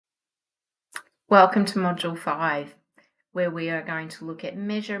Welcome to Module 5, where we are going to look at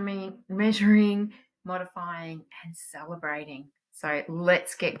measuring, modifying, and celebrating. So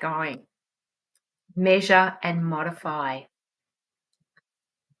let's get going. Measure and modify.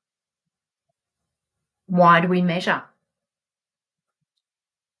 Why do we measure?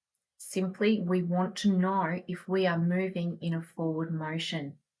 Simply, we want to know if we are moving in a forward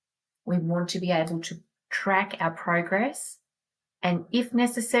motion. We want to be able to track our progress and, if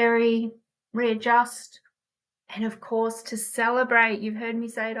necessary, readjust. And of course, to celebrate. You've heard me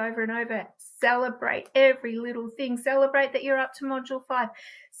say it over and over. Celebrate every little thing. Celebrate that you're up to Module 5.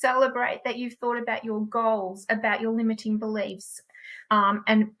 Celebrate that you've thought about your goals, about your limiting beliefs,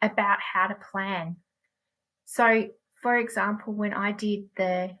 and about how to plan. So, for example, when I did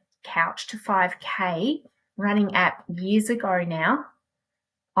the Couch to 5K running app years ago now,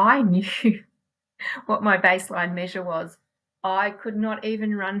 I knew what my baseline measure was. I could not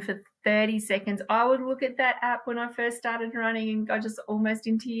even run for 30 seconds. I would look at that app when I first started running and go just almost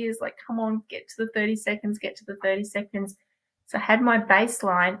in tears, like, come on, get to the 30 seconds, get to the 30 seconds. So I had my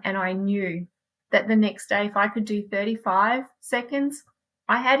baseline and I knew that the next day, if I could do 35 seconds,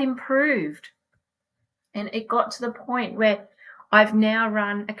 I had improved. And it got to the point where I've now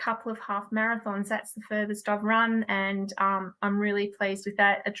run a couple of half marathons. That's the furthest I've run, and I'm really pleased with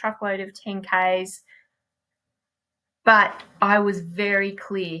that. A truckload of 10Ks. But I was very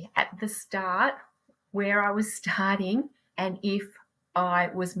clear at the start where I was starting and if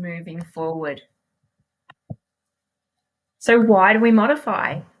I was moving forward. So why do we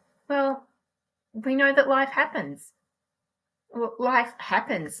modify? Well, we know that life happens. Well, life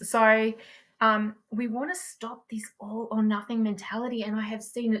happens. So we want to stop this all or nothing mentality. And I have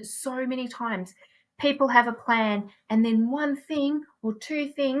seen it so many times. People have a plan and then one thing or two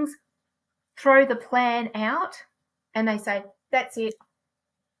things throw the plan out and they say, that's it,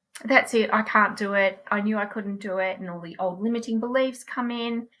 I can't do it, I knew I couldn't do it, and all the old limiting beliefs come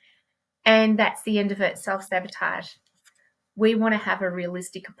in, and that's the end of it, self-sabotage. We want to have a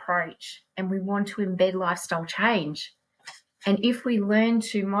realistic approach and we want to embed lifestyle change. And if we learn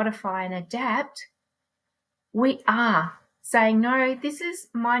to modify and adapt, we are saying, no, this is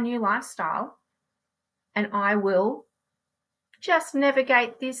my new lifestyle and I will just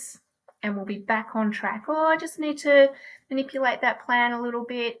navigate this and we'll be back on track. Oh, I just need to manipulate that plan a little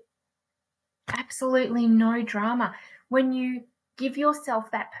bit. Absolutely no drama. When you give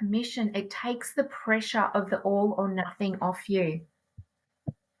yourself that permission, it takes the pressure of the all or nothing off you.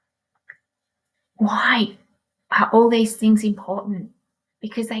 Why are all these things important?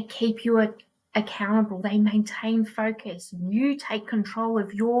 Because they keep you accountable. They maintain focus. You take control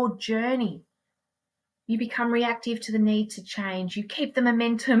of your journey. You become reactive to the need to change. You keep the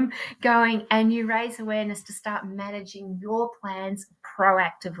momentum going and you raise awareness to start managing your plans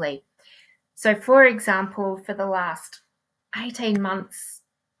proactively. So, for example, for the last 18 months,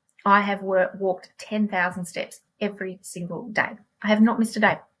 I have walked 10,000 steps every single day. I have not missed a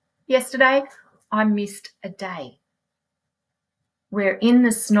day. Yesterday, I missed a day. We're in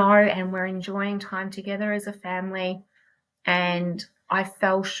the snow and we're enjoying time together as a family, and I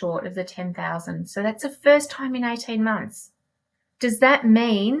fell short of the 10,000. So that's the first time in 18 months. Does that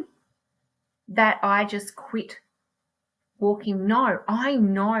mean that I just quit walking? No, I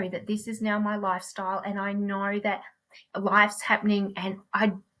know that this is now my lifestyle and I know that life's happening and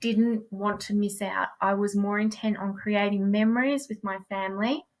I didn't want to miss out. I was more intent on creating memories with my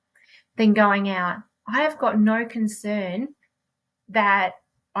family than going out. I have got no concern that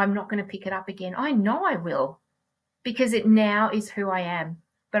I'm not going to pick it up again. I know I will, because it now is who I am,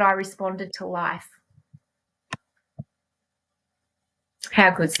 but I responded to life. How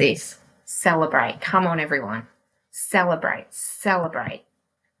good's this? Celebrate. Come on, everyone. Celebrate. Celebrate.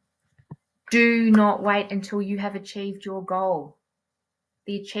 Do not wait until you have achieved your goal.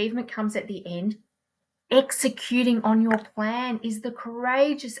 The achievement comes at the end. Executing on your plan is the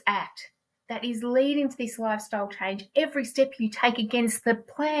courageous act that is leading to this lifestyle change. Every step you take against the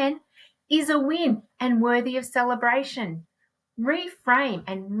plan is a win and worthy of celebration. Reframe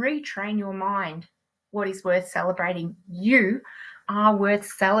and retrain your mind. What is worth celebrating? You are worth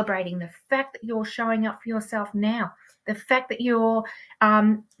celebrating. The fact that you're showing up for yourself now, the fact that you're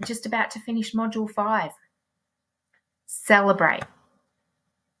just about to finish Module 5. Celebrate.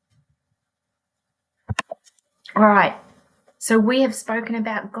 All right. So we have spoken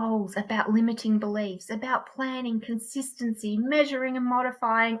about goals, about limiting beliefs, about planning, consistency, measuring and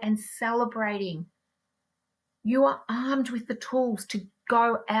modifying, and celebrating. You are armed with the tools to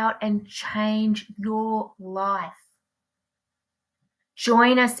go out and change your life.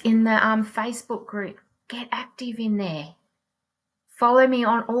 Join us in the Facebook group. Get active in there. Follow me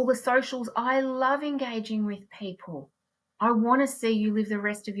on all the socials. I love engaging with people. I want to see you live the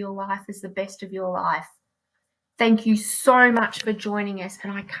rest of your life as the best of your life. Thank you so much for joining us,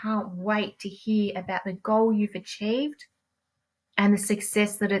 and I can't wait to hear about the goal you've achieved and the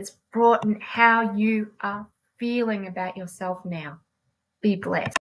success that it's brought and how you are feeling about yourself now. Be blessed.